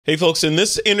Hey folks, in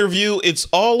this interview, it's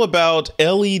all about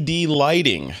LED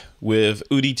lighting with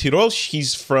Tirosh.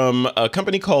 He's from a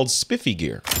company called Spiffy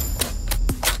Gear.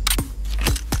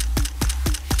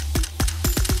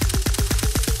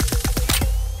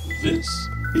 This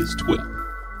is Twit.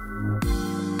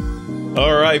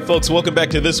 All right, folks, welcome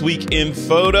back to This Week in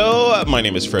Photo. My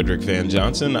name is Frederick Van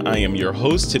Johnson. I am your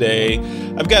host today.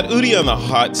 I've got Udi on the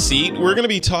hot seat. We're going to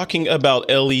be talking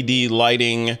about LED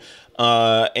lighting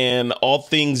and all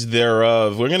things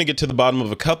thereof. We're going to get to the bottom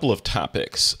of a couple of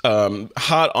topics.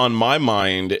 Hot on my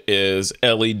mind is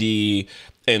LED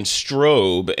and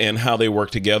strobe and how they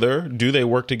work together. Do they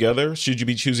work together? Should you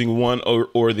be choosing one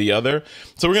or the other?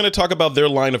 So we're going to talk about their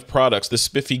line of products, the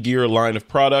Spiffy Gear line of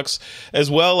products,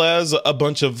 as well as a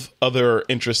bunch of other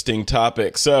interesting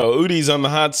topics. So Udi's on the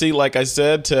hot seat, like I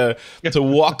said, to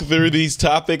walk through these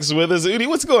topics with us. Udi,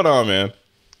 what's going on, man?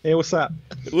 Hey, what's up?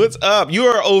 What's up? You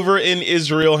are over in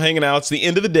Israel hanging out. It's the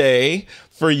end of the day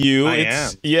for you.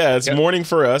 It's yep. Morning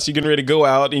for us. You're getting ready to go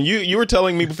out. And you were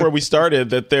telling me before we started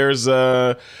that there's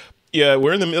we're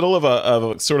in the middle of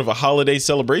a sort of a holiday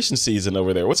celebration season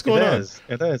over there. What's going on?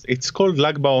 It is. It's called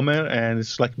Lag BaOmer, and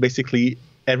it's like basically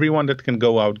everyone that can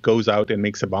go out goes out and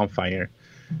makes a bonfire.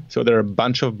 So there are a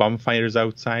bunch of bonfires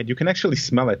outside. You can actually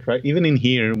smell it, right? Even in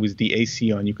here with the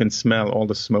AC on, you can smell all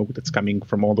the smoke that's coming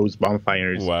from all those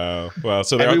bonfires. Wow.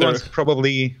 So everyone's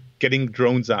probably getting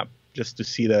drones up just to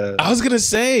see the... I was going to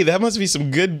say, that must be some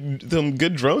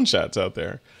good drone shots out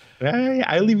there.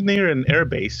 I live near an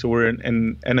airbase, so we're in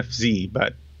an NFZ,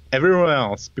 but everywhere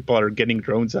else, people are getting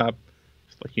drones up,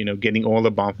 like, getting all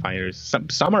the bonfires.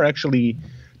 Some are actually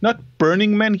not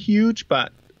Burning Man huge,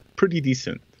 but pretty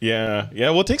decent. Yeah.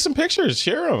 We'll take some pictures.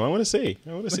 Share them. I want to see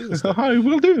this stuff.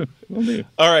 We'll do.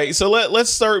 All right. So let's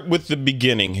start with the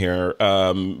beginning here,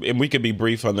 and we could be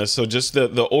brief on this. So just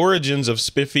the origins of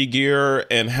Spiffy Gear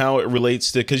and how it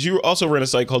relates to, because you also run a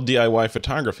site called DIY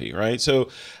Photography, right? So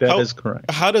that is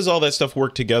correct. How does all that stuff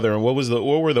work together, and what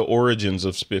were the origins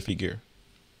of Spiffy Gear?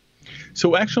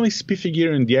 So actually, Spiffy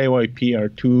Gear and DIYP are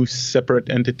two separate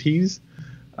entities.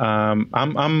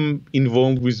 I'm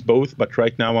involved with both, but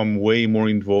right now I'm way more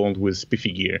involved with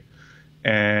Spiffy Gear.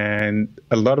 And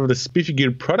a lot of the Spiffy Gear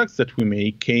products that we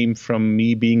make came from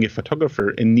me being a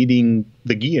photographer and needing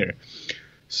the gear.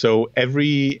 So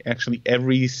every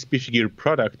Spiffy Gear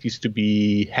product used to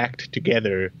be hacked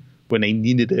together when I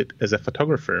needed it as a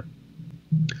photographer.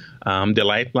 The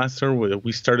Light Blaster,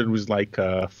 we started with like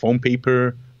foam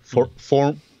paper,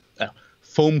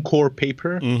 foam core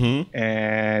paper,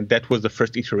 and that was the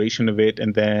first iteration of it.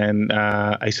 And then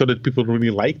I saw that people really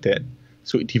liked it,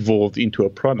 so it evolved into a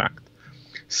product.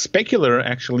 Specular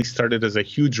actually started as a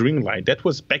huge ring light. That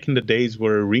was back in the days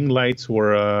where ring lights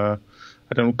were,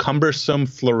 cumbersome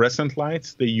fluorescent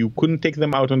lights that you couldn't take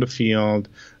them out on the field.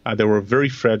 They were very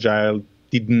fragile,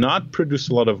 did not produce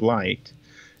a lot of light,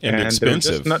 and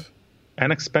expensive.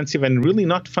 And expensive and really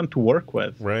not fun to work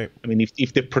with. Right. I mean,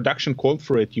 if the production called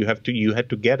for it, you had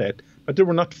to get it, but they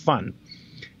were not fun.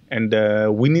 And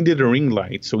we needed a ring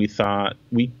light, so we thought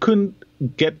we couldn't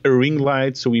get a ring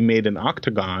light, so we made an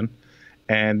octagon.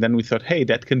 And then we thought, hey,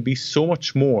 that can be so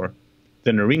much more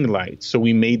than a ring light. So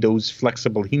we made those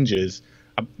flexible hinges.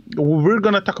 We're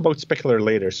going to talk about specular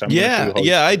later. So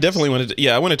I definitely wanted to.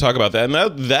 Yeah, I want to talk about that.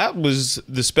 And that was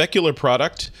the specular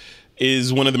product.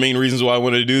 Is one of the main reasons why I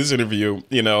wanted to do this interview.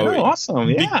 Awesome,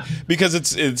 yeah. Because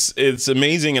it's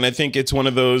amazing, and I think it's one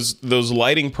of those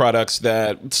lighting products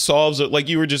that solves, like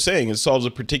you were just saying, it solves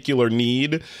a particular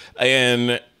need,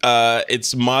 and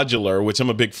it's modular, which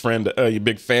I'm a big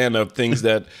fan of things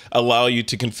that allow you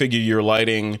to configure your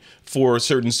lighting for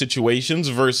certain situations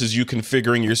versus you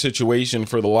configuring your situation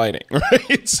for the lighting,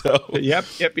 right? So yep.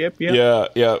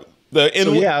 Yeah.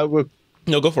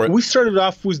 No, go for it. We started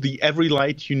off with the every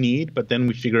light you need, but then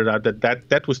we figured out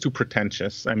that was too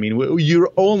pretentious. I mean, you're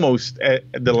almost at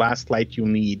the last light you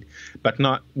need, but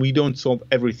we don't solve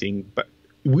everything. But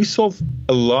we solve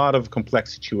a lot of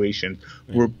complex situations.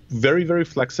 Right. We're very, very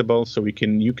flexible, so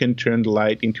you can turn the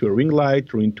light into a ring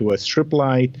light or into a strip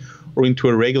light or into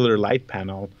a regular light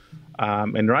panel.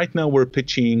 And right now we're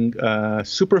pitching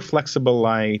super flexible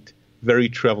light, very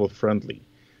travel friendly.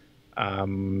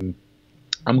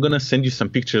 I'm going to send you some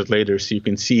pictures later so you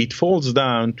can see it folds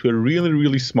down to a really,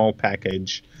 really small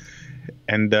package.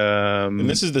 And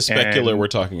this is the specular we're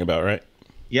talking about, right?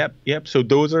 Yep. So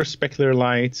those are specular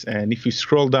lights. And if you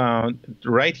scroll down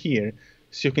right here,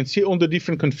 so you can see all the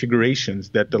different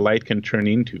configurations that the light can turn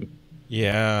into.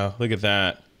 Yeah, look at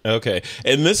that. Okay.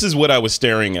 And this is what I was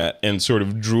staring at and sort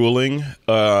of drooling,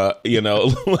 you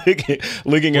know,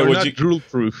 looking at what you drool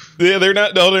proof. Yeah, they're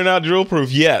not. No, they're not drool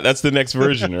proof yet. That's the next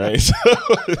version, right?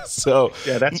 So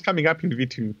yeah, that's coming up in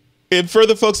V2. And for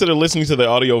the folks that are listening to the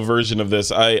audio version of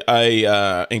this,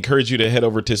 I encourage you to head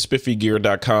over to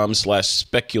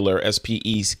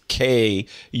spiffygear.com/specular,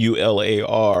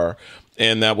 SPEKULAR.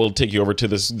 And that will take you over to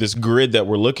this grid that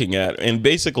we're looking at. And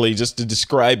basically, just to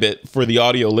describe it for the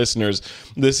audio listeners,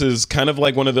 this is kind of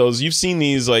like one of those, you've seen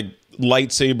these like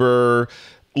lightsaber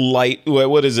light,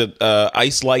 what is it,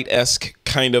 ice light-esque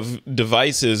kind of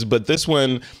devices, but this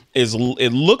one is,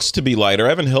 it looks to be lighter. I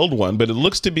haven't held one, but it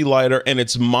looks to be lighter, and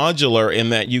it's modular in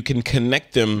that you can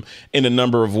connect them in a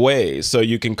number of ways. So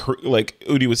you can, like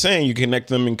Udi was saying, you connect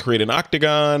them and create an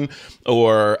octagon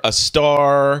or a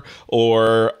star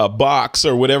or a box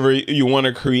or whatever you want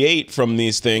to create from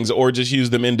these things, or just use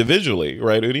them individually,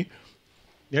 right, Udi?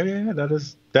 Yeah,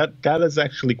 that is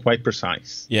actually quite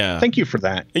precise. Yeah, thank you for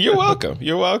that. You're welcome.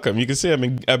 You're welcome. You can see I've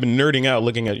been nerding out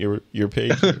looking at your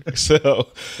page. so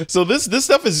this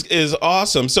stuff is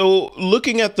awesome. So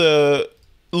looking at the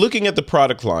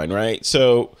product line, right?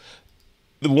 So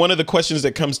one of the questions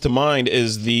that comes to mind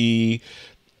is the,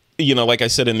 you know, like I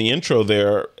said in the intro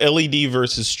there, LED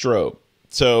versus strobe.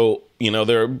 So, you know,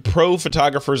 there are pro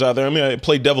photographers out there. I mean, I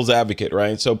play devil's advocate,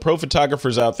 right? So pro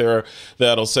photographers out there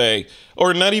that'll say,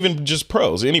 or not even just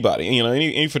pros, anybody, you know,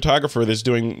 any photographer that's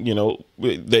doing, you know,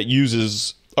 that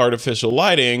uses artificial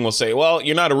lighting will say, well,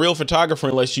 you're not a real photographer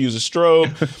unless you use a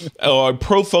strobe. Or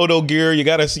pro photo gear, you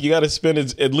gotta spend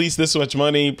at least this much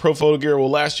money. Pro photo gear will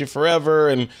last you forever,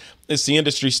 and it's the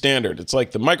industry standard. It's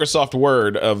like the Microsoft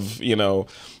Word of, you know,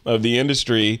 of the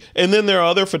industry. And then there are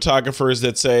other photographers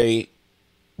that say,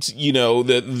 you know,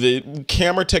 the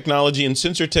camera technology and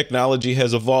sensor technology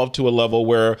has evolved to a level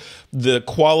where the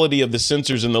quality of the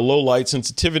sensors and the low light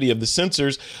sensitivity of the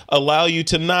sensors allow you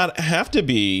to not have to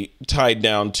be tied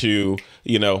down to,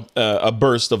 you know, a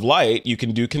burst of light. You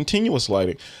can do continuous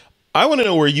lighting. I want to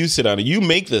know where you sit on it. You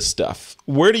make this stuff.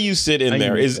 Where do you sit in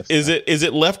there? Is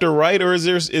it left or right, or is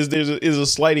a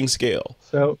sliding scale?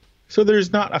 So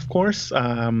there's not, of course.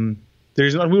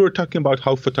 There's not. We were talking about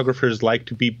how photographers like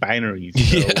to be binaries.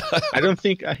 So yeah. I don't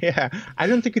think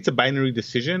it's a binary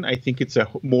decision. I think it's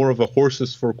more of a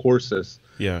horses for courses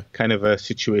kind of a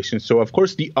situation. So of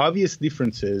course the obvious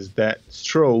difference is that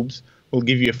strobes will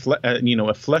give you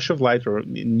a flash of light, or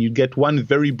you get one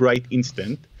very bright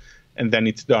instant, and then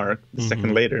it's dark the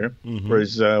second later.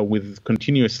 Whereas with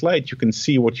continuous light, you can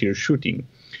see what you're shooting,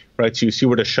 right? So you see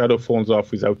where the shadow falls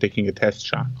off without taking a test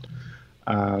shot.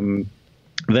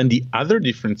 Then the other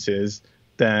difference is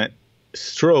that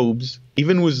strobes,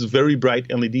 even with very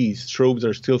bright LEDs, strobes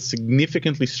are still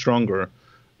significantly stronger.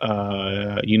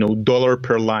 You know, dollar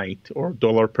per light or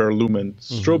dollar per lumen.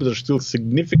 Strobes are still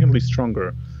significantly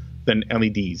stronger than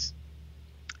LEDs.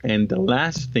 And the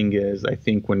last thing is, I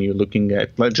think, when you're looking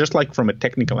at, just like from a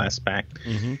technical aspect,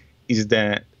 is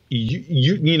that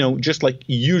you know, just like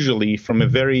usually from a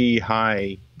very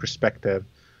high perspective,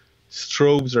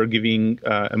 strobes are giving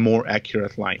a more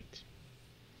accurate light,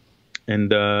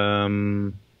 and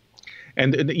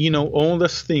you know, all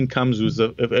this thing comes with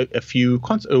a few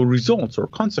results or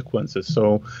consequences.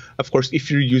 So of course,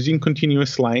 if you're using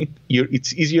continuous light,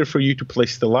 it's easier for you to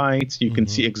place the lights. You can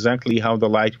see exactly how the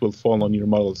light will fall on your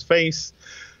model's face.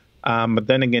 But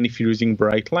then again, if you're using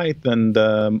bright light, then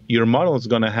your model is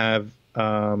going to have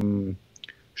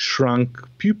shrunk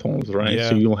pupils, right?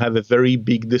 So you'll have a very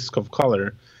big disk of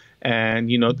color. And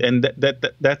you know, and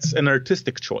that's an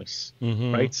artistic choice,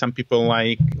 right? Some people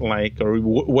like or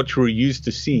what we're used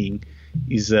to seeing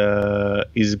is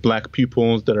black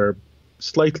pupils that are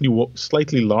slightly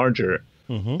larger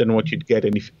than what you'd get,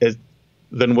 if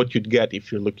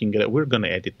you're looking at it. We're gonna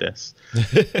edit this.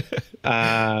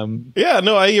 Yeah,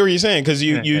 no, I hear what you're saying, because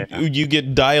you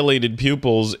get dilated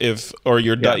pupils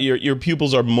your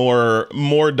pupils are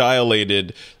more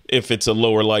dilated if it's a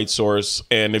lower light source,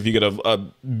 and if you get a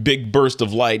big burst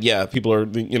of light, people are,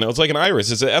 you know, it's like an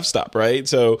iris. It's an f-stop, right?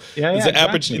 So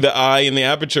exactly. The eye in the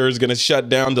aperture is going to shut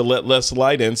down to let less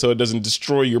light in, so it doesn't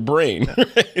destroy your brain.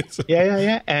 Right? So,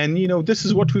 and you know, this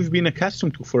is what we've been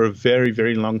accustomed to for a very,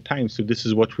 very long time. So this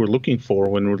is what we're looking for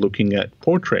when we're looking at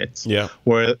portraits. Yeah.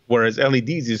 Whereas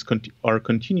LEDs are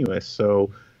continuous,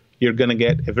 so you're going to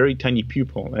get a very tiny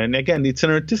pupil. And again, it's an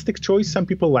artistic choice. Some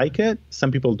people like it,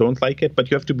 some people don't like it,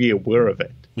 but you have to be aware of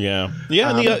it. Yeah.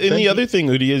 And the other thing,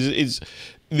 Udi, is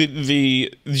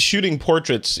the shooting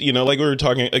portraits, you know, like we were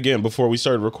talking again before we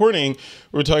started recording,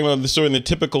 we were talking about in the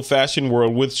typical fashion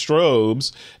world with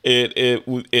strobes,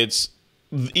 it's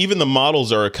even the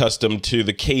models are accustomed to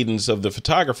the cadence of the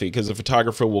photography, because the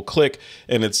photographer will click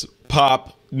and it's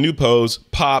pop, new pose,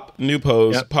 pop, new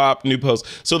pose, Yep. pop, new pose.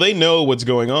 So they know what's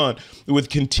going on. With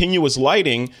continuous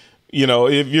lighting, you know,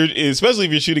 especially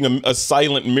if you're shooting a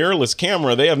silent mirrorless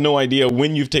camera, they have no idea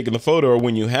when you've taken the photo or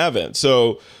when you haven't.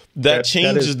 So that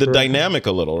changes the dynamic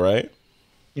a little, right?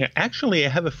 Yeah, actually, I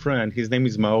have a friend. His name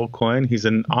is Maor Cohen. He's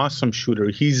an awesome shooter.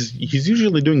 He's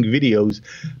usually doing videos,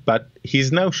 but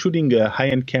he's now shooting a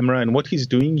high-end camera. And what he's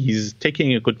doing, he's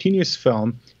taking a continuous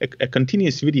film, a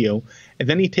continuous video, and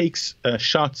then he takes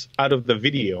shots out of the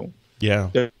video.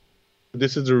 Yeah.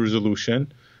 This is the resolution,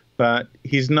 but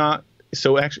he's not.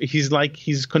 So actually,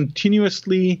 he's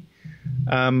continuously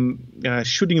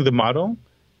shooting the model,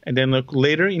 and then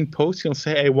later in post, he'll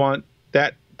say, "I want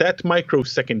that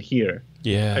microsecond here."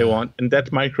 Yeah, I want, and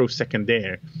that microsecond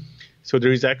there. So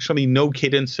there is actually no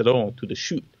cadence at all to the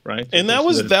shoot, right? And that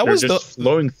was just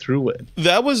flowing through it.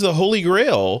 That was the holy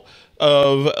grail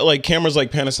of like cameras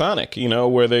like Panasonic, you know,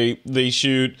 where they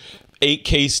shoot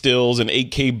 8K stills and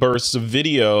 8K bursts of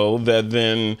video that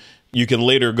then you can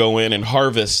later go in and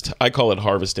harvest. I call it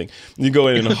harvesting. You go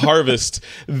in and harvest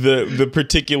the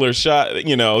particular shot,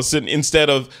 you know, so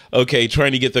instead of, okay,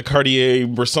 trying to get the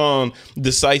Cartier-Bresson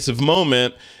decisive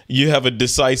moment, you have a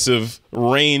decisive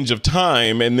range of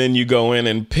time, and then you go in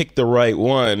and pick the right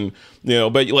one, you know.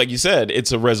 But like you said,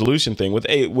 it's a resolution thing. With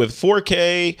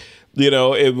 4K, you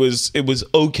know, it was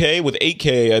okay. With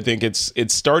 8K, I think it's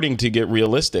starting to get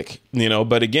realistic, you know.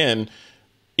 But again,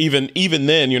 even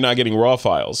then, you're not getting raw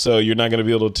files, so you're not going to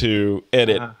be able to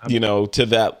edit, you know, to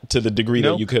the degree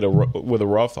that you could with a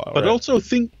raw file. But right? also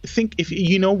think if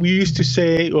you know, we used to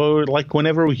say, or like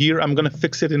whenever we hear, I'm going to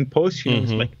fix it in post, you know,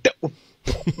 it's like,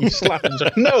 you slap it.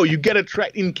 Like, no, you get it right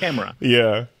in camera.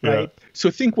 Yeah, right. So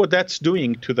think what that's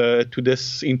doing to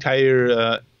this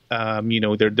entire. You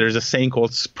know, there's a saying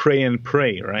called spray and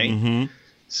pray, right?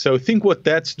 So think what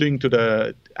that's doing to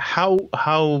the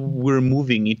how we're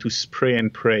moving into spray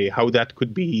and pray. How that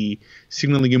could be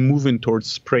signaling a movement towards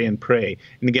spray and pray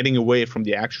and getting away from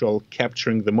the actual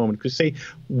capturing the moment. Because say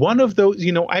one of those,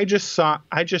 you know, I just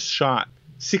shot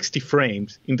 60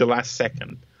 frames in the last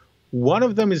second. One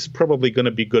of them is probably going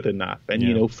to be good enough. And,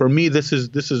 you know, for me, this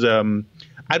is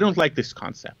I don't like this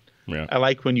concept. Yeah. I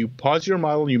like when you pause your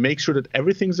model, you make sure that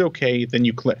everything's okay, then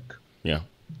you click. Yeah.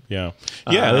 Yeah.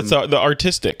 That's the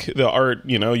artistic, the art,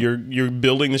 you know, you're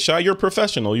building the shot. You're a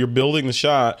professional. You're building the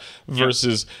shot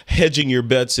versus hedging your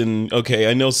bets and, okay,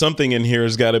 I know something in here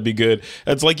has got to be good.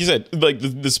 It's like you said, like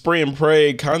the spray and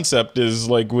pray concept is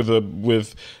like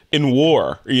with in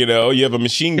war, you know, you have a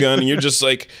machine gun and you're just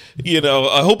like, you know,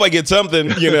 I hope I get something,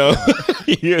 you know.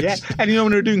 Yeah, and you know,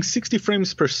 when you're doing 60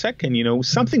 frames per second, you know,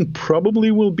 something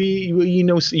probably will be, you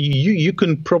know, you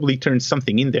can probably turn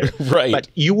something in there, right? But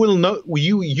you will know,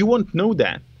 you won't know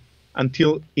that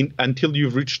until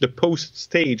you've reached the post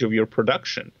stage of your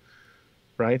production,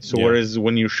 right? So whereas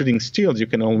when you're shooting stills, you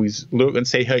can always look and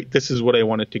say, hey, this is what I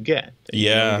wanted to get. And, you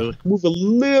know, move a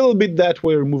little bit that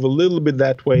way or move a little bit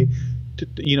that way.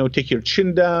 You know, take your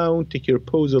chin down, take your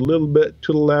pose a little bit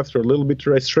to the left or a little bit to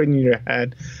the right, straighten your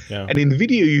head. Yeah. And in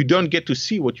video, you don't get to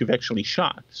see what you've actually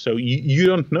shot, so you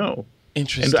don't know.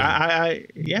 Interesting.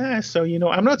 And so, you know,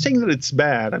 I'm not saying that it's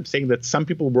bad. I'm saying that some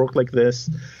people work like this.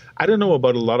 I don't know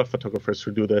about a lot of photographers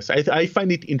who do this. I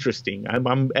find it interesting.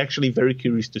 I'm actually very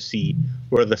curious to see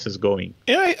where this is going.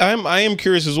 Yeah, I am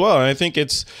curious as well. And I think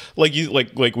it's like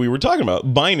we were talking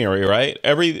about, binary, right?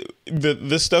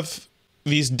 This stuff.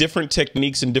 These different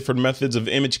techniques and different methods of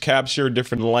image capture,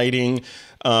 different lighting,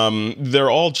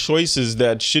 they're all choices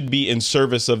that should be in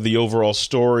service of the overall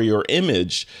story or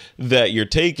image that you're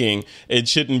taking. It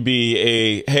shouldn't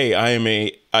be hey,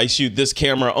 I shoot this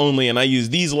camera only and I use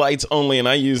these lights only and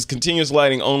I use continuous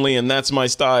lighting only and that's my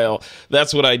style.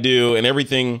 That's what I do, and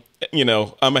everything, you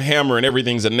know, I'm a hammer and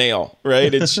everything's a nail,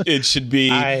 right? It should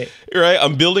be right.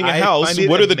 I'm building a house.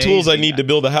 What are the tools I need to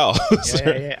build a house?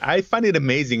 I find it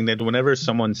amazing that whenever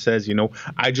someone says, you know,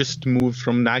 I just moved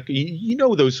from Nikon, you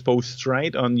know those posts,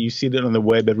 right? You see that on the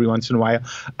web every once in a while.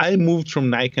 I moved from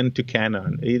Nikon to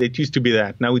Canon. It used to be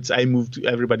that. Now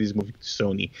everybody's moving to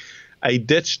Sony. I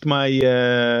ditched my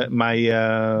my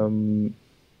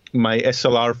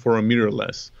SLR for a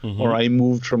mirrorless, or I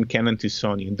moved from Canon to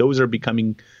Sony, and those are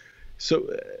becoming so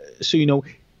you know,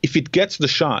 if it gets the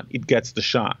shot, it gets the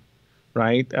shot,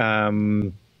 right?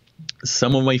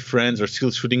 Some of my friends are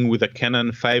still shooting with a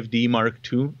Canon 5D Mark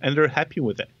II, and they're happy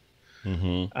with it.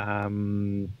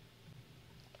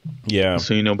 Yeah.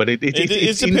 So, but it's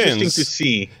depends. interesting to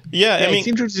see. Yeah, I mean, it's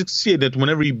interesting to see that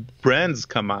whenever brands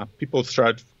come up, people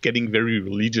start getting very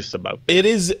religious about it. It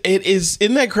is.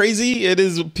 Isn't that crazy? It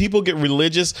is. People get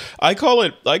religious. I call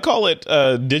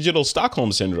it digital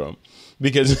Stockholm syndrome.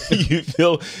 Because you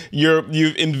feel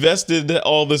you've invested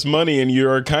all this money and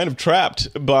you're kind of trapped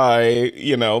by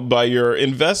your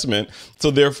investment. So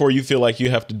therefore you feel like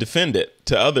you have to defend it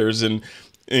to others. And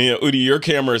Udi, your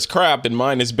camera is crap and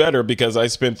mine is better because I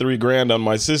spent $3,000 on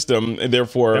my system, and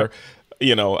therefore,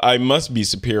 I must be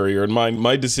superior, and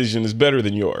my decision is better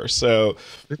than yours. So,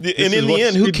 and in the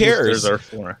end, who cares? Are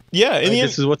for. Yeah,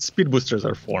 this is what speed boosters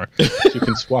are for. You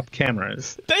can swap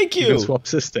cameras. Thank you. You can swap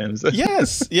systems.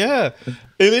 Yes, yeah.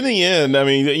 And in the end, I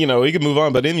mean, we can move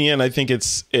on, but in the end, I think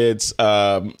it's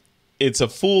a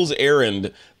fool's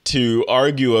errand to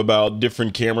argue about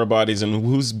different camera bodies and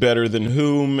who's better than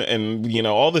whom, and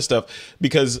all this stuff,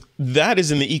 because that is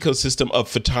in the ecosystem of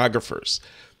photographers.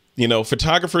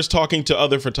 Photographers talking to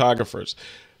other photographers.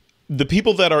 The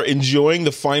people that are enjoying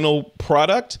the final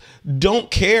product don't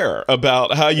care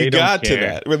about how you got to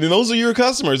that. I mean, those are your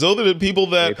customers. Those are the people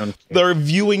that are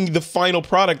viewing the final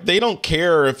product. They don't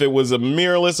care if it was a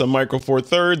mirrorless, a micro four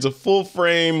thirds, a full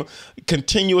frame,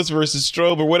 continuous versus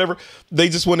strobe, or whatever. They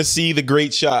just want to see the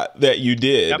great shot that you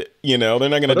did. Yep. They're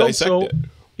not going to dissect it.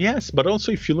 Yes, but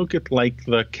also if you look at like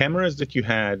the cameras that you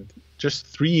had just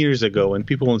 3 years ago, and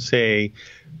people will say,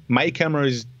 my camera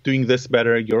is doing this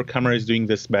better, your camera is doing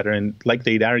this better, and like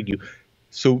they'd argue.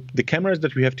 So the cameras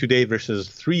that we have today versus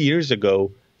 3 years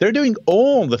ago, they're doing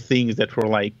all the things that were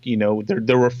like,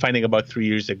 they were fighting about 3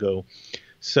 years ago.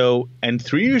 So, and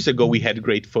 3 years ago, we had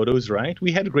great photos, right?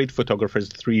 We had great photographers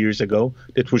 3 years ago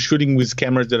that were shooting with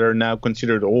cameras that are now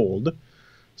considered old.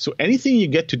 So anything you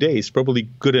get today is probably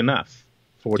good enough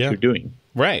for what you're doing.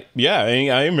 Right. Yeah.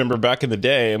 I remember back in the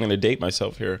day, I'm going to date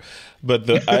myself here, but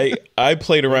I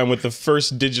played around with the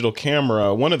first digital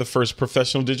camera, one of the first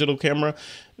professional digital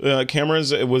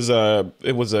cameras. It was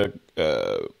a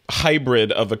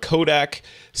hybrid of a Kodak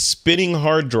spinning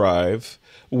hard drive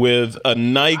with a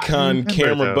Nikon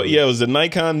camera. But yeah, it was a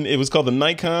Nikon. It was called the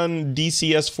Nikon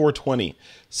DCS 420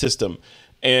 system.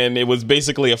 And it was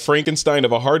basically a Frankenstein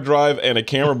of a hard drive and a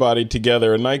camera body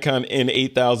together, a Nikon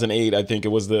N8008, I think it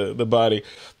was the body.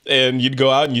 And you'd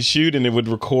go out and you shoot, and it would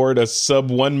record a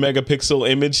sub 1 megapixel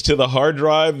image to the hard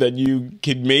drive that you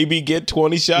could maybe get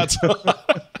 20 shots on.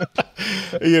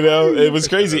 It was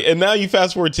crazy. And now you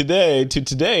fast forward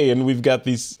today, and we've got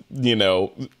these,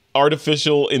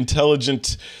 artificial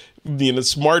intelligent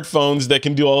smartphones that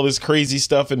can do all this crazy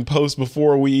stuff in post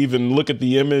before we even look at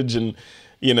the image. And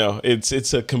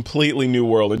it's a completely new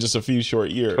world in just a few short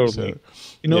years. Totally.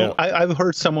 I've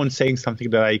heard someone saying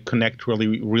something that I connect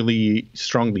really, really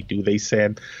strongly to. They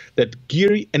said that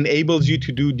gear enables you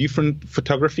to do different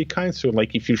photography kinds. So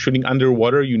like if you're shooting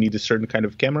underwater, you need a certain kind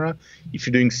of camera. If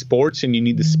you're doing sports and you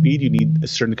need the speed, you need a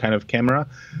certain kind of camera.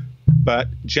 But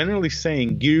generally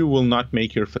saying, gear will not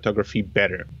make your photography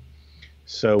better.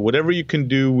 So whatever you can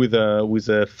do with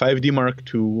a 5D Mark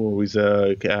II or with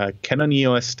a Canon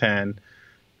EOS 10,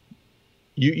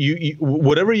 you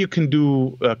whatever you can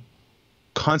do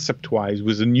concept-wise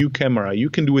with a new camera, you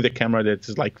can do with a camera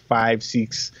that's like 5,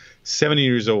 6, 7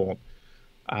 years old,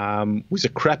 with a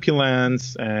crappy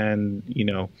lens, and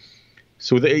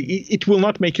so it will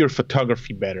not make your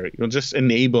photography better. It'll just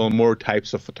enable more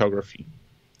types of photography.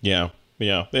 Yeah,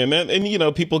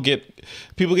 and people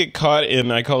get caught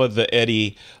in, I call it the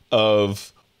eddy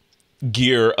of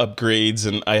gear upgrades,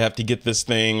 and I have to get this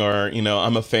thing, or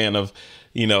I'm a fan of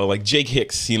like Jake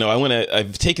Hicks.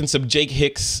 I've taken some Jake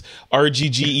Hicks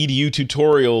RGG EDU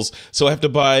tutorials, so I have to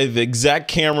buy the exact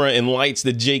camera and lights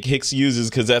that Jake Hicks uses,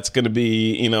 because that's going to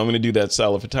be, I'm going to do that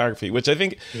style of photography, which I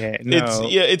think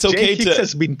it's okay. Jake Hicks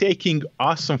has been taking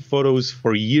awesome photos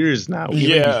for years now,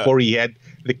 even before he had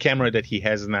the camera that he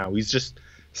has now. He's just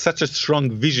such a strong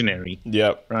visionary.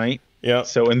 Yep. Right? Yeah.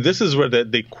 So, and this is where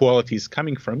the quality is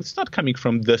coming from. It's not coming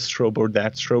from this strobe or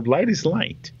that strobe. Light is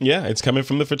light. Yeah, it's coming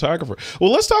from the photographer.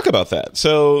 Well, let's talk about that.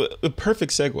 So, the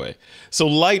perfect segue. So,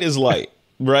 light is light,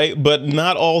 right? But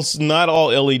not all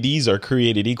LEDs are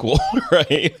created equal,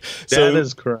 right? That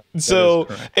is correct.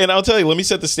 And I'll tell you, let me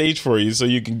set the stage for you so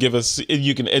you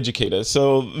can educate us.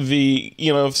 So,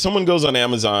 if someone goes on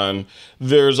Amazon,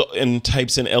 and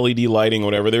types in LED lighting or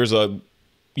whatever, there's an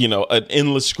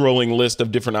endless scrolling list of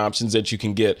different options that you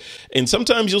can get. And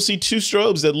sometimes you'll see two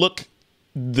strobes that look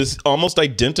almost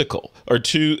identical, or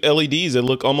two LEDs that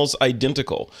look almost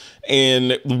identical.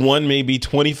 And one may be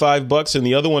 $25 and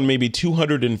the other one may be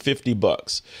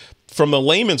 $250. From a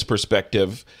layman's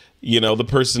perspective,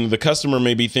 the customer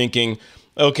may be thinking,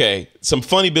 okay, some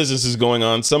funny business is going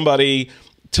on. Somebody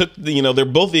took they're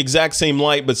both the exact same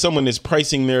light, but someone is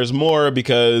pricing theirs more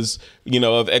because,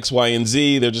 of X, Y, and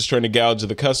Z. They're just trying to gouge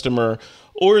the customer.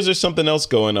 Or is there something else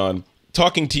going on?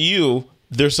 Talking to you,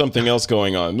 there's something else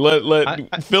going on.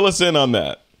 Fill us in on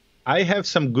that. I have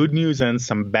some good news and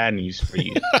some bad news for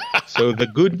you. So the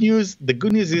good news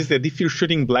is that if you're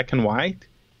shooting black and white,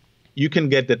 you can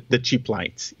get the cheap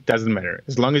lights. It doesn't matter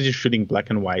as long as you're shooting black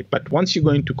and white. But once you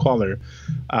go into color,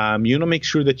 you want to make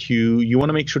sure that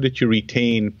you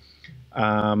retain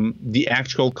the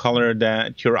actual color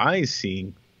that your eye is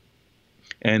seeing.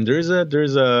 And there's a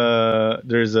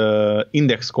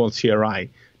index called CRI.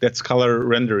 That's color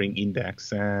rendering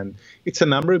index, and it's a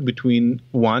number between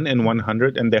 1 and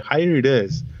 100, and the higher it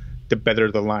is, the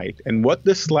better the light. And what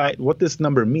this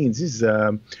number means is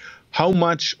how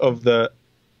much of the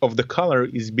color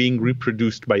is being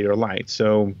reproduced by your light.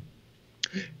 So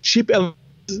cheap LEDs,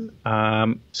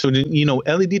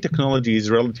 LED technology is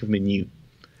relatively new,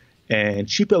 and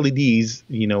cheap LEDs,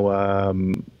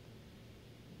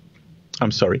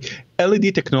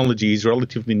 LED technology is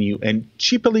relatively new, and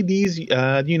cheap LEDs,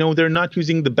 they're not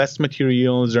using the best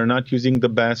materials, they're not using the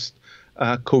best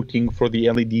coating for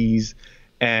the LEDs,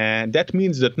 and that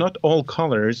means that not all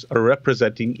colors are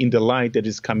representing in the light that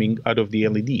is coming out of the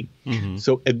LED. Mm-hmm.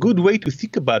 So a good way to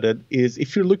think about it is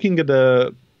if you're looking at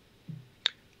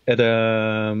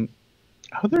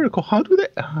how do they?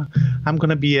 I'm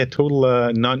gonna be a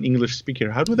total non-English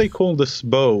speaker. How do they call this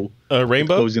bow?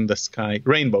 Rainbow? Goes in the sky.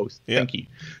 Rainbows. Yeah. Thank you.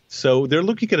 So they're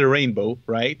looking at a rainbow,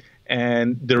 right?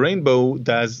 And the rainbow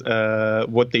does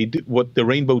what they do. What the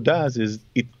rainbow does is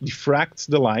it diffracts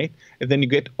the light, and then you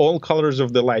get all colors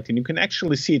of the light, and you can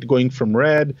actually see it going from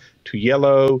red to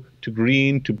yellow to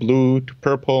green to blue to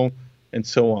purple, and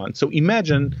so on. So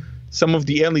imagine some of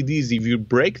the LEDs. If you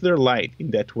break their light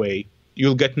in that way,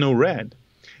 you'll get no red.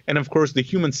 And of course, the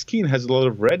human skin has a lot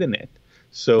of red in it.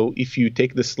 So if you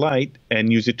take this light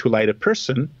and use it to light a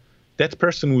person, that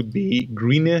person would be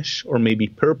greenish or maybe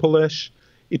purplish.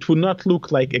 It would not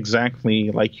look like exactly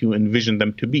like you envision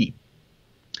them to be.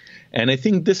 And I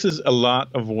think this is a lot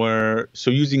of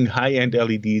so using high-end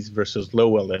LEDs versus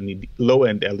low-end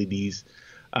LEDs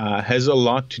has a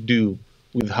lot to do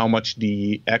with how much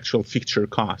the actual fixture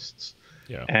costs.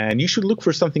 Yeah. And you should look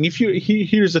for something.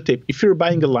 Here's a tip. If you're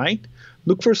buying a light,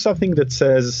 look for something that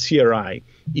says CRI.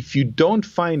 If you don't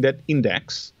find that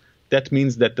index, that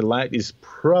means that the light is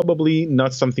probably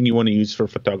not something you want to use for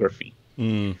photography.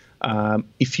 Mm.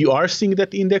 If you are seeing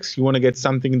that index, you want to get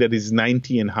something that is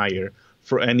 90 and higher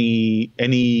for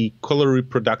any color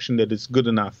reproduction that is good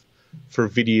enough for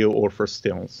video or for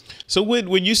stills. So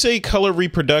when you say color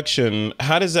reproduction,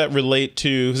 how does that relate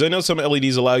to, because I know some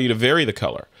LEDs allow you to vary the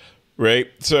color, right?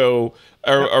 So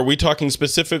are we talking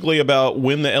specifically about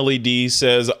when the LED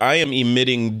says, I am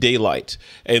emitting daylight,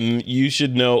 and you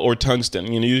should know, or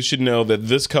tungsten, you should know that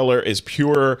this color is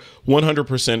pure,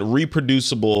 100%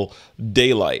 reproducible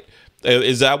daylight.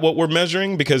 Is that what we're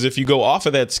measuring? Because if you go off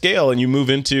of that scale and you move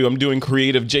into, I'm doing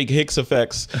creative Jake Hicks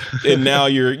effects, and now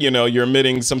you're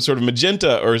emitting some sort of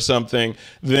magenta or something,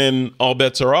 then all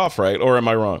bets are off, right? Or am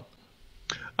I wrong?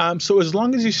 So as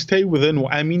long as you stay within,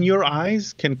 your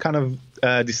eyes can kind of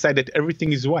decide that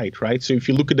everything is white, right? So if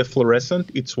you look at the fluorescent,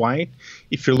 it's white.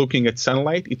 If you're looking at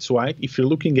sunlight, it's white. If you're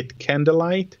looking at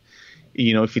candlelight,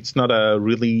 if it's not a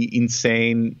really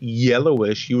insane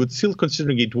yellowish, you would still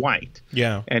consider it white.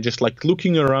 Yeah. And just like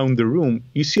looking around the room,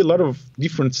 you see a lot of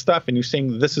different stuff, and you're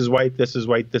saying this is white, this is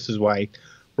white, this is white.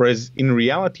 Whereas in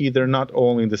reality, they're not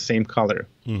all in the same color.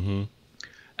 Mm-hmm.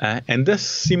 And this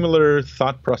similar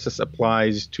thought process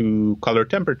applies to color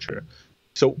temperature.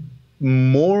 So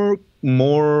more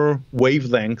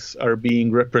wavelengths are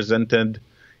being represented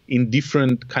in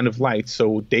different kind of lights.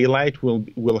 So daylight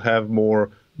will have more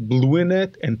blue in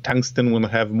it, and tungsten will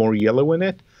have more yellow in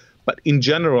it. But in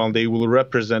general, they will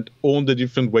represent all the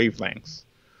different wavelengths,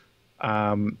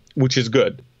 which is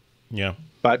good. Yeah.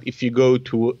 But if you go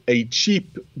to a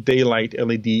cheap daylight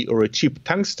LED or a cheap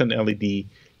tungsten LED,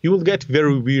 you will get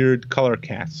very weird color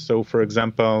casts. So, for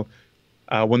example,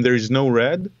 when there is no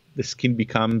red, the skin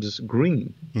becomes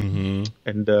green. Mm-hmm.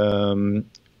 And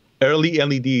early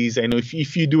LEDs, I know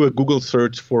if you do a Google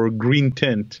search for green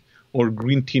tint or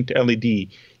green tint LED,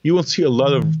 you will see a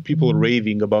lot of people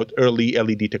raving about early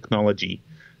LED technology.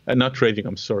 Not raving,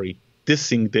 I'm sorry,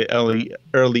 dissing the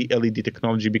early LED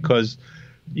technology because,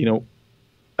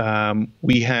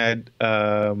 we had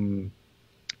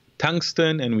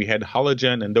tungsten and we had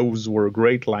halogen, and those were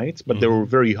great lights, but they were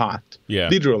very hot. Yeah.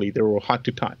 Literally, they were hot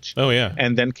to touch. Oh, yeah.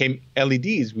 And then came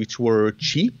LEDs, which were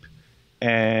cheap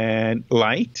and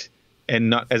light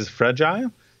and not as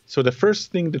fragile. So the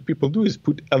first thing that people do is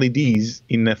put LEDs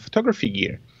in a photography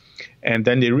gear. And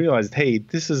then they realized, hey,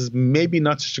 this is maybe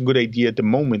not such a good idea at the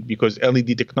moment because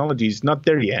LED technology is not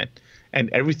there yet, and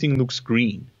everything looks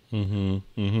green. Mm-hmm.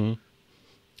 Mm-hmm.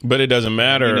 But it doesn't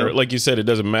matter, like you said, it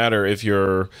doesn't matter if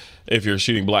you're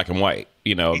shooting black and white.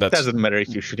 It doesn't matter if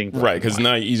you're shooting black right, because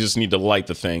now you just need to light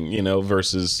the thing,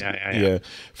 versus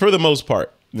for the most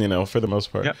part,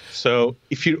 Yeah. So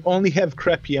if you only have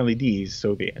crappy LEDs,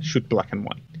 so they shoot black and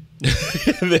white.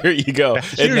 There you go.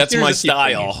 And that's my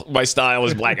style. My style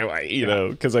is black and white,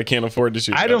 because I can't afford to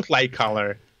shoot. I don't like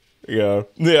color. Yeah,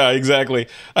 exactly.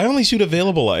 I only shoot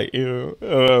available light.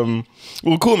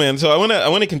 Well, cool, man. So I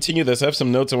want to continue this. I have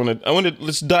some notes.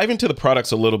 Let's dive into the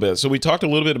products a little bit. So we talked a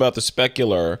little bit about the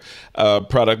specular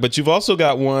product, but you've also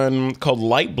got one called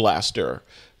Light Blaster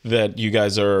that you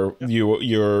guys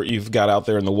you've got out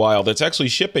there in the wild. That's actually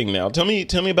shipping now. Tell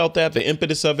me about that. The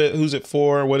impetus of it. Who's it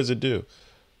for? What does it do?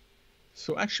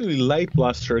 So actually, Light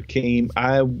Blaster came.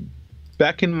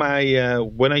 Back in my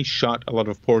when I shot a lot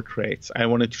of portraits, I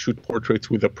wanted to shoot portraits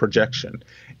with a projection,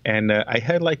 and I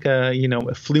had like a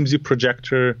flimsy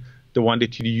projector, the one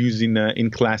that you use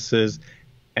in classes,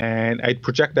 and I'd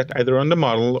project that either on the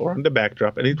model or on the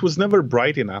backdrop, and it was never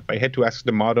bright enough. I had to ask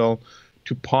the model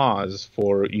to pause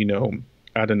for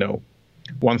I don't know,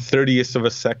 1/30th of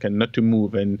a second, not to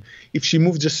move, and if she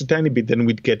moved just a tiny bit, then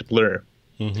we'd get blur.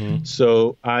 Mm-hmm.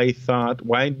 So I thought,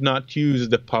 why not use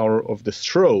the power of the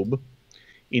strobe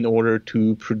in order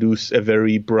to produce a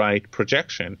very bright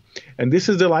projection? And this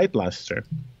is the Light Blaster.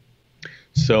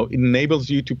 So it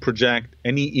enables you to project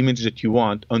any image that you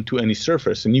want onto any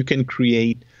surface, and you can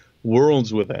create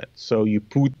worlds with it. So you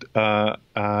put a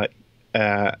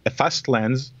fast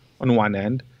lens on one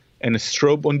end and a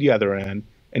strobe on the other end,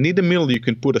 and in the middle you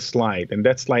can put a slide, and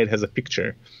that slide has a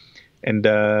picture. And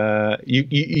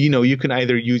you can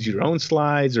either use your own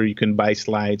slides, or you can buy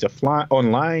slides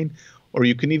online, or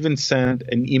you can even send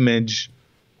an image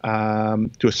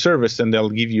to a service and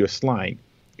they'll give you a slide.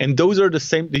 And those are the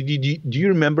same. Do you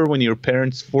remember when your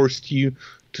parents forced you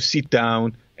to sit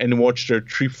down and watch their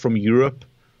trip from Europe,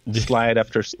 slide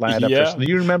after slide after slide?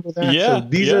 Do you remember that? Yeah. So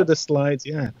these are the slides.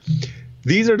 Yeah.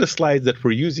 These are the slides that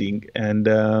we're using, and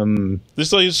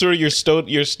this is sort of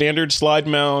your standard slide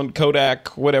mount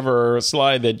Kodak whatever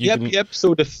slide that you can. Yep.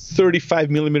 So the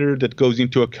 35 millimeter that goes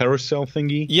into a carousel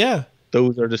thingy. Yeah.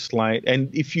 Those are the slide.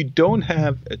 And if you don't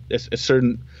have a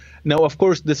certain, now of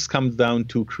course this comes down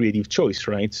to creative choice,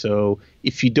 right? So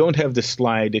if you don't have the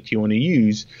slide that you want to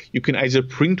use, you can either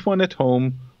print one at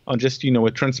home on just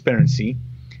a transparency,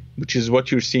 which is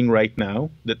what you're seeing right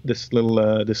now, this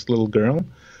little girl.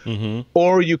 Mm-hmm.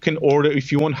 Or you can order,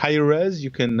 if you want high res,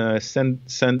 you can send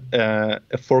a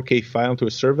 4K file to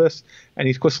a service, and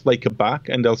it costs like $1,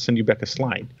 and they'll send you back a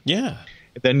slide. Yeah.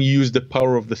 And then you use the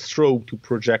power of the strobe to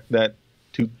project that,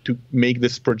 to make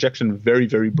this projection very,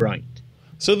 very bright.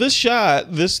 So this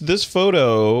shot, this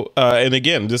photo, and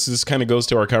again, this kind of goes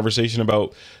to our conversation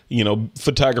about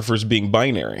photographers being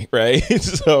binary, right?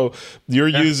 So you're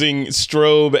using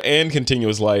strobe and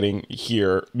continuous lighting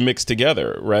here mixed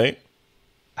together, right?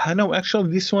 No,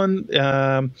 actually, this one.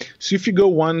 So if you go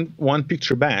one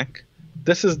picture back,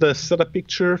 this is the setup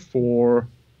picture for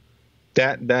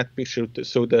that picture.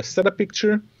 So the setup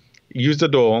picture, use the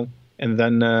doll, and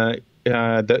then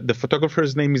the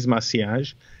photographer's name is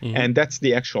Massillage, and that's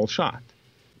the actual shot.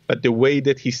 But the way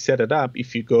that he set it up,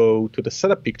 if you go to the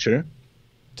setup picture,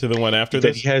 to the one after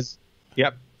this, he has,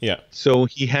 yeah. So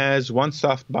he has one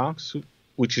softbox,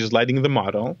 which is lighting the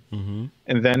model,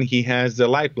 and then he has the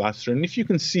Light Blaster. And if you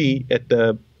can see at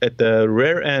the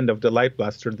rear end of the Light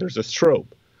Blaster, there's a strobe,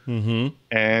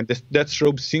 and that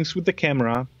strobe syncs with the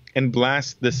camera and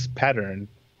blasts this pattern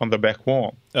on the back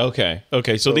wall. Okay.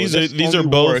 So these are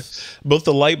both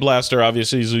the Light Blaster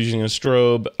obviously is using a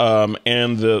strobe,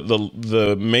 and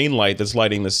the main light that's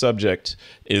lighting the subject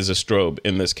is a strobe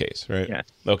in this case, right? Yes.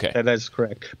 Okay. That is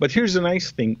correct. But here's the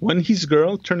nice thing: when his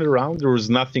girl turned around, there was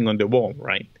nothing on the wall,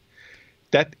 right?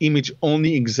 That image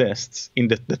only exists in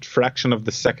that fraction of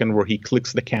the second where he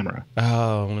clicks the camera.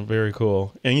 Oh, very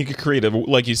cool. And you could create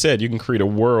like you said, you can create a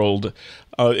world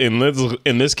in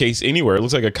this case anywhere. It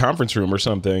looks like a conference room or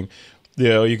something.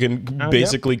 You can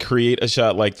basically create a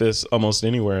shot like this almost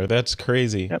anywhere. That's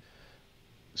crazy. Yep.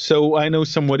 So I know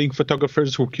some wedding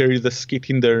photographers who carry the skit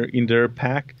in their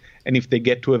pack, and if they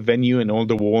get to a venue and all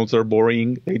the walls are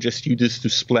boring, they just use this to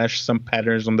splash some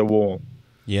patterns on the wall.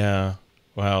 Yeah.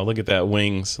 Wow, look at that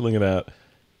wings. Look at that.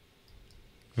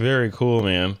 Very cool,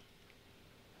 man.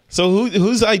 So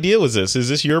whose idea was this? Is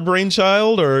this your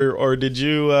brainchild, or did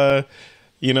you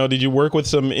You know, did you work with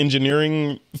some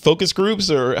engineering focus groups,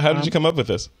 or how did you come up with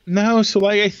this? No, so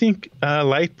I think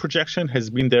light projection has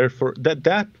been there for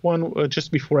that one.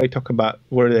 Just before I talk about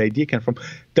where the idea came from,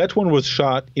 that one was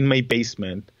shot in my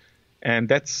basement, and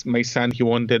that's my son. He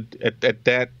wanted at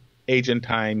that age and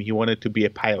time, he wanted to be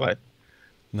a pilot.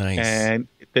 Nice. And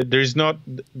there's no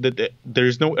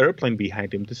airplane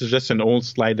behind him. This is just an old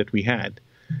slide that we had,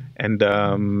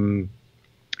 and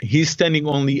he's standing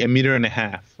only 1.5 meters,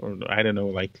 or I don't know,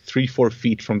 like 3-4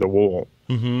 feet from the wall.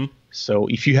 Mm-hmm. So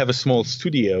if you have a small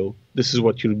studio, this is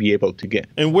what you'll be able to get.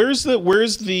 And where's the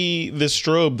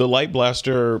strobe, the light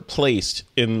blaster, placed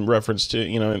in reference to,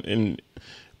 you know, in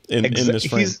this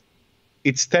frame?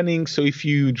 It's standing. So if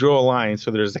you draw a line,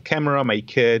 so there's the camera, my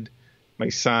kid, my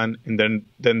son, and then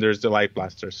there's the light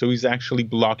blaster. So he's actually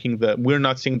blocking we're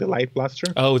not seeing the light blaster.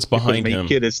 Oh, it's behind him. My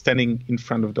kid is standing in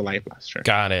front of the light blaster.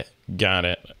 Got it.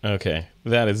 Okay.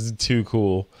 That is too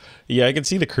cool. Yeah, I can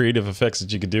see the creative effects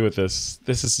that you could do with this.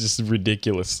 This is just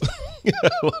ridiculous. I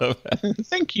love that.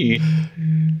 Thank you.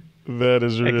 That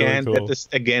is really cool. That is,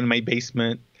 again, my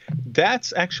basement.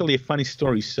 That's actually a funny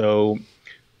story. So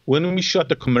when we shot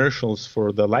the commercials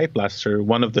for the light blaster,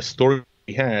 one of the stories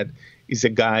we had is a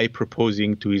guy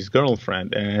proposing to his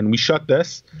girlfriend, and we shot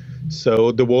this.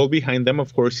 So the wall behind them,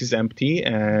 of course, is empty,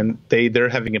 and they're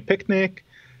having a picnic,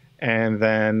 and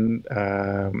then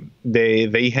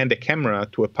they hand a camera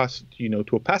to a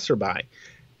passerby,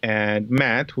 and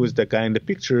Matt, who is the guy in the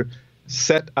picture,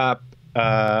 set up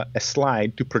a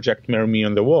slide to project "Marry Me"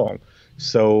 on the wall.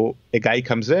 So a guy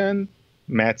comes in,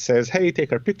 Matt says, "Hey,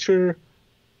 take our picture."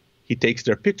 He takes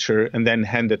their picture and then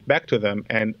hand it back to them,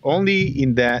 and only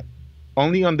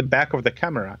on the back of the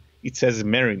camera, it says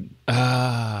 "Marry Me."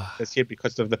 That's here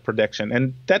because of the production.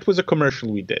 And that was a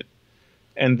commercial we did.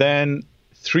 And then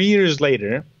 3 years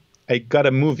later, I got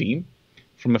a movie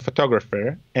from a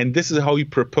photographer, and this is how he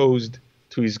proposed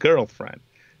to his girlfriend.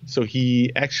 So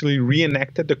he actually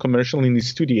reenacted the commercial in his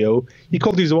studio. He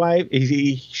called his wife.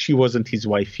 She wasn't his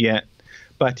wife yet,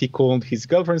 but he called his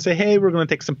girlfriend and said, "Hey, we're going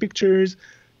to take some pictures."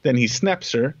 Then he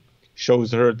snaps her,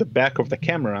 shows her the back of the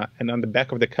camera, and on the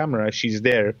back of the camera, she's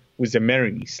there with a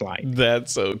 "Marry Me" slide.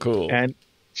 That's so cool. And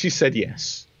she said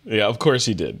yes. Yeah, of course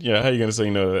he did. Yeah, how are you going to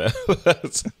say no to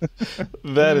that?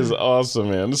 That is awesome,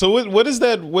 man. So what is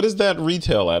that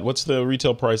retail at? What's the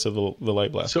retail price of the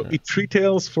light blaster? So it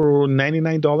retails for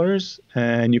 $99,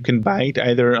 and you can buy it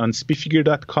either on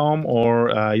spiffygear.com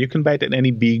or you can buy it at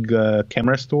any big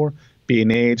camera store,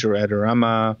 B&H or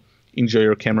Adorama, Enjoy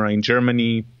Your Camera in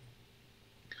Germany.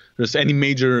 There's any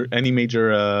major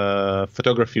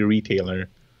photography retailer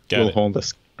will hold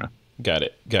this camera. Got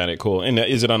it. Cool. And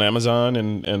is it on Amazon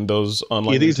and those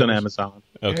online? It is on Amazon.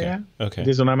 Okay. Yeah. Okay. It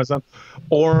is on Amazon.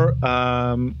 Or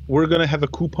we're gonna have a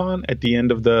coupon at the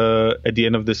end of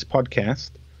this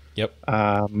podcast. Yep.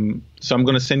 So I'm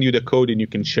gonna send you the code and you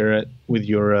can share it with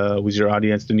your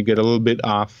audience. Then you get a little bit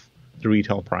off the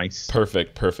retail price.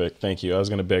 Perfect. Thank you. I was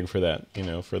going to beg for that,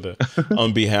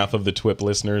 on behalf of the TWIP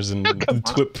listeners and the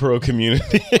TWIP Pro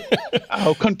community.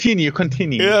 Oh, continue.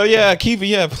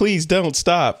 Yeah. Please don't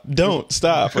stop.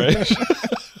 Right?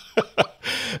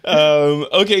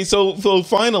 Okay. So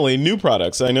finally, new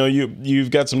products. I know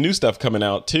you've got some new stuff coming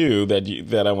out too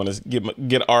that I want to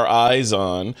get our eyes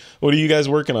on. What are you guys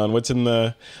working on? What's in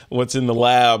the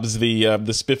labs?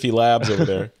 The Spiffy labs over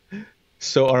there.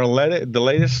 So the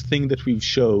latest thing that we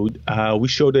showed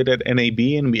it at NAB,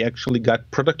 and we actually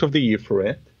got Product of the Year for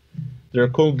it. They're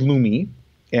called Lumi,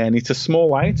 and it's a small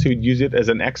light, so you'd use it as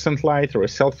an accent light or a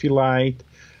selfie light.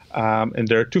 And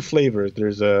there are two flavors.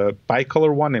 There's a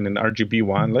bicolor one and an RGB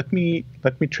one. Let me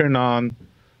turn on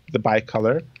the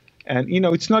bicolor, and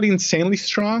it's not insanely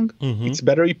strong. Mm-hmm. It's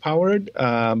battery powered,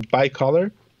 bicolor.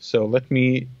 So let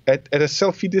me at a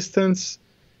selfie distance,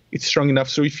 it's strong enough.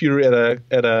 So if you're at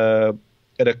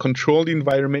a controlled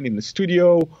environment in the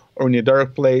studio or in a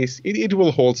dark place, it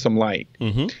will hold some light.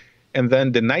 Mm-hmm. And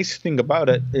then the nice thing about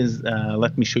it is,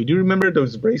 let me show you. Do you remember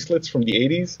those bracelets from the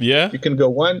 80s? Yeah. You can go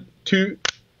 1, 2,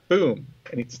 boom,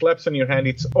 and it slaps on your hand.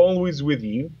 It's always with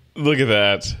you. Look at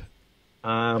that.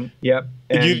 Yep.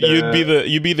 And,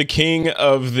 you'd be the king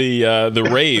of the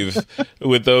rave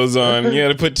with those on. You had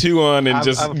to put 2 on and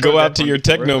just go out to your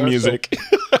techno music.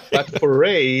 But for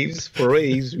raves,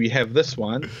 we have this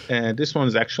one, and this one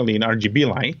is actually an RGB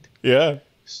light. Yeah.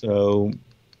 So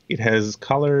it has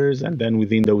colors, and then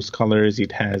within those colors,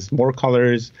 it has more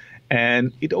colors,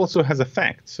 and it also has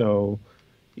effect. So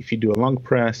if you do a long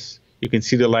press, you can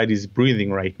see the light is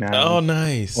breathing right now. Oh,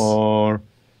 nice. Or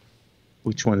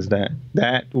which one is that?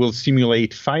 That will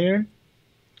simulate fire.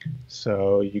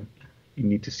 So you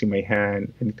need to see my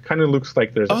hand, and it kind of looks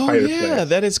like there's a fireplace. Oh yeah,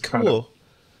 that is cool.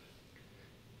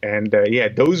 And yeah,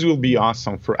 those will be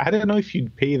awesome. I don't know if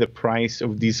you'd pay the price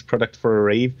of these products for a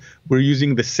rave. We're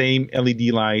using the same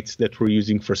LED lights that we're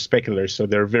using for speculators, so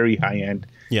they're very high-end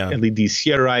LEDs.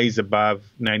 CRI is above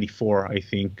 94, I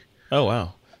think. Oh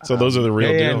wow! So those are the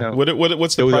real deal. No.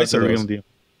 What's the price of those? Real deal.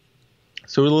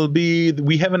 So it'll be.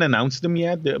 We haven't announced them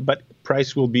yet, but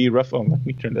price will be rough. Oh, let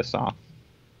me turn this off.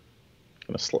 I'm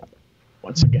gonna slap it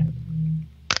once again.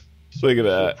 Look at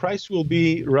that. The price will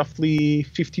be roughly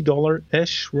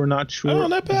 $50-ish. We're not sure. Oh,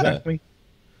 not bad. Exactly.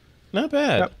 Not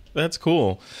bad. Yep. That's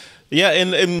cool. Yeah,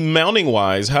 and mounting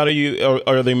wise, how do you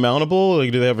are they mountable?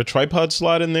 Like, do they have a tripod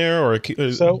slot in there, or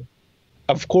so?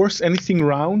 Of course, anything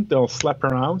round, they'll slap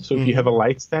around. So if you have a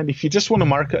light stand, if you just want to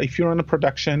mark, if you're on a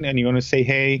production and you want to say,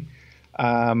 hey,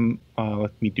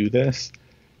 let me do this.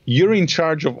 You're in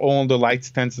charge of all the light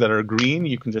stands that are green.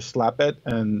 You can just slap it,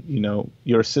 and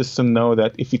your system know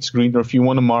that if it's green, or if you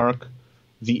want to mark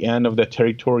the end of the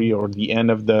territory or the end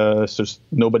of so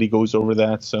nobody goes over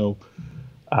that. So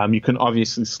you can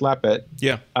obviously slap it.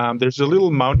 Yeah. There's a little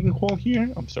mounting hole here.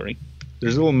 I'm sorry.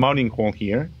 There's a little mounting hole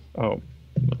here. Oh,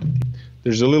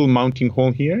 there's a little mounting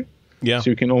hole here. Yeah.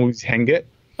 So you can always hang it.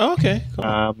 Oh, okay.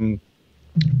 Cool.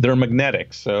 They're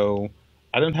magnetic, so.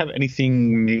 I don't have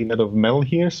anything made out of metal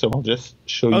here, so I'll just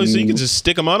show you. Oh, so you can just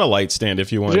stick them on a light stand if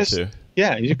you wanted to.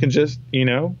 Yeah, you can just,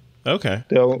 Okay.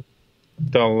 They'll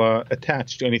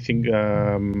attach to anything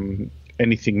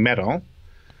metal,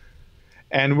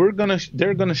 and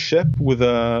they're gonna ship with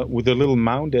a little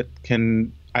mount that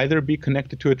can either be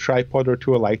connected to a tripod or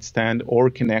to a light stand, or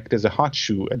connect as a hot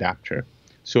shoe adapter.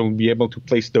 So we'll be able to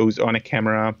place those on a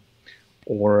camera,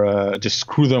 or just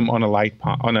screw them on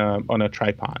a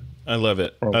tripod. I love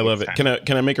it. I love it.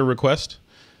 Can I make a request?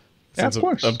 Yeah, of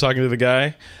course. I'm talking to the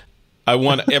guy. I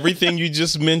want everything you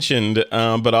just mentioned,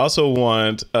 but also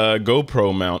want a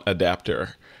GoPro mount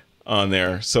adapter on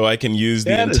there, so I can use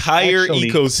the entire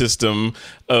ecosystem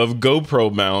of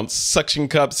GoPro mounts, suction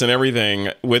cups, and everything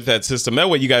with that system. That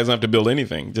way, you guys don't have to build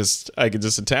anything. I could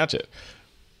just attach it.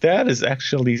 That is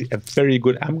actually a very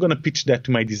good. I'm going to pitch that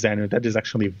to my designer. That is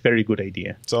actually a very good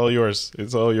idea. It's all yours.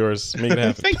 It's all yours. Make it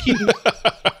happen. Thank you.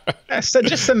 So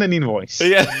just send an invoice.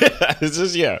 Yeah. It's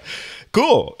just,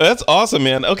 cool. That's awesome,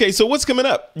 man. Okay, so what's coming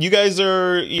up? You guys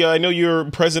are, I know you're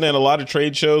present at a lot of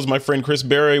trade shows. My friend Chris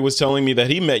Berry was telling me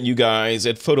that he met you guys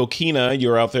at Photokina.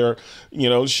 You're out there,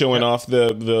 showing off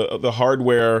the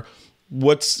hardware.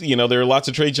 There are lots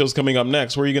of trade shows coming up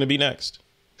next. Where are you going to be next?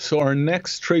 So our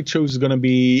next trade show is going to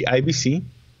be IBC.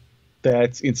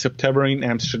 That's in September in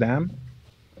Amsterdam.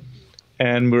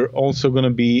 And we're also going to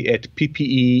be at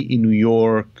PPE in New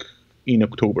York in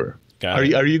October. Are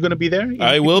you going to be there?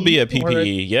 I will be at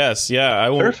PPE. Yes, yeah.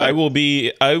 I will. Perfect. I will be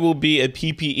at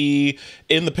PPE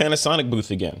in the Panasonic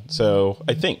booth again. So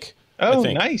I think. Oh,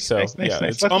 nice. So, nice.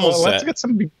 It's almost set. Let's get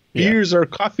some beers or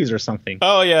coffees or something.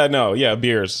 Oh yeah, no, yeah,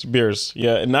 beers.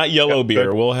 Yeah, not yellow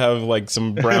beer. We'll have like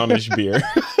some brownish beer.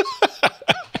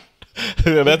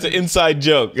 That's an inside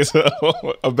joke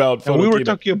about Photokina. And we were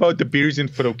talking about the beers in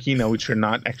Photokina, which are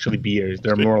not actually beers.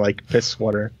 They're more like piss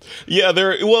water. Yeah,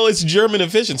 it's German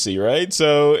efficiency, right?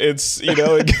 So it's, it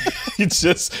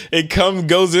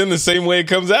goes in the same way it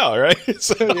comes out, right?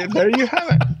 So there you have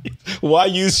it. Why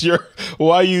use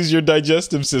your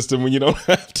digestive system when you don't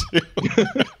have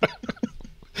to?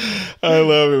 I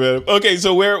love it, man. Okay,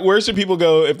 so where should people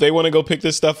go if they want to go pick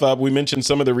this stuff up? We mentioned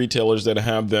some of the retailers that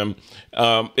have them.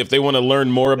 If they want to learn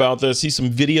more about this, see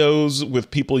some videos with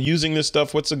people using this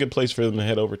stuff, what's a good place for them to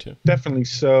head over to? Definitely.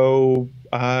 So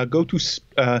go to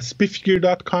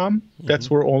spiffygear.com.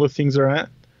 That's where all the things are at.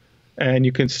 And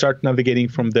you can start navigating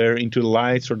from there into the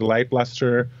lights or the light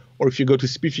blaster. Or if you go to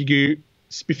Spiffygear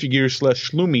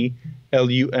 /Lumee,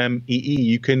 LUMEE,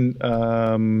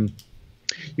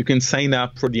 you can sign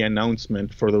up for the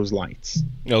announcement for those lights.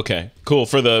 Okay, cool.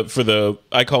 For the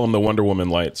I call them the Wonder Woman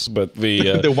lights, but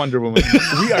the the Wonder Woman.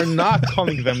 We are not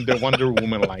calling them the Wonder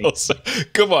Woman lights.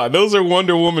 Come on, those are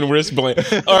Wonder Woman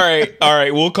wristbands. All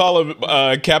right. We'll call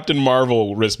them Captain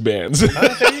Marvel wristbands.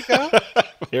 There you go.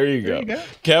 There you go.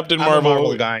 Captain Marvel.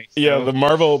 Marvel guy. So. Yeah, the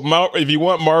Marvel. If you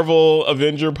want Marvel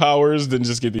Avenger powers, then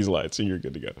just get these lights and you're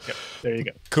good to go. Okay, there you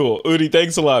go. Cool. Udi,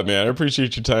 thanks a lot, man. I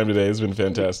appreciate your time today. It's been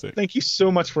fantastic. Thank you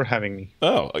so much for having me.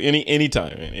 Oh,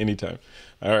 anytime, man. Anytime.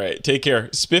 All right. Take care.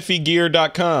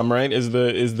 Spiffygear.com, right, is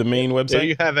the main website? There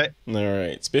you have it. All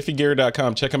right.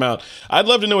 Spiffygear.com. Check them out. I'd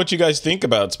love to know what you guys think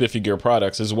about Spiffy Gear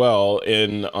products as well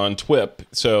on TWIP.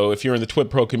 So if you're in the TWIP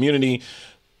Pro community,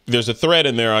 There's a thread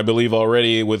in there, I believe,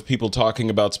 already with people talking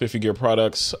about Spiffy Gear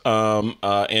products,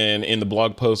 and in the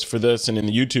blog post for this and in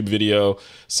the YouTube video.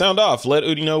 Sound off. Let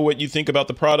Udi know what you think about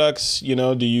the products. You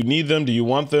know, do you need them? Do you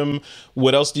want them?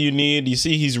 What else do you need? You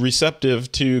see, he's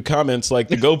receptive to comments like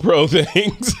the GoPro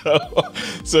thing.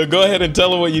 So go ahead and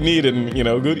tell him what you need, and, you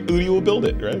know, Udi will build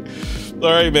it, right?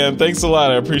 All right, man. Thanks a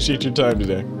lot. I appreciate your time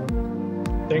today.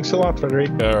 Thanks a lot, Frederick.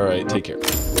 All right. Take care.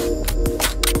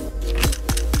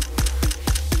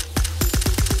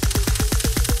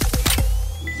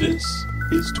 This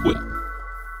is Twitter.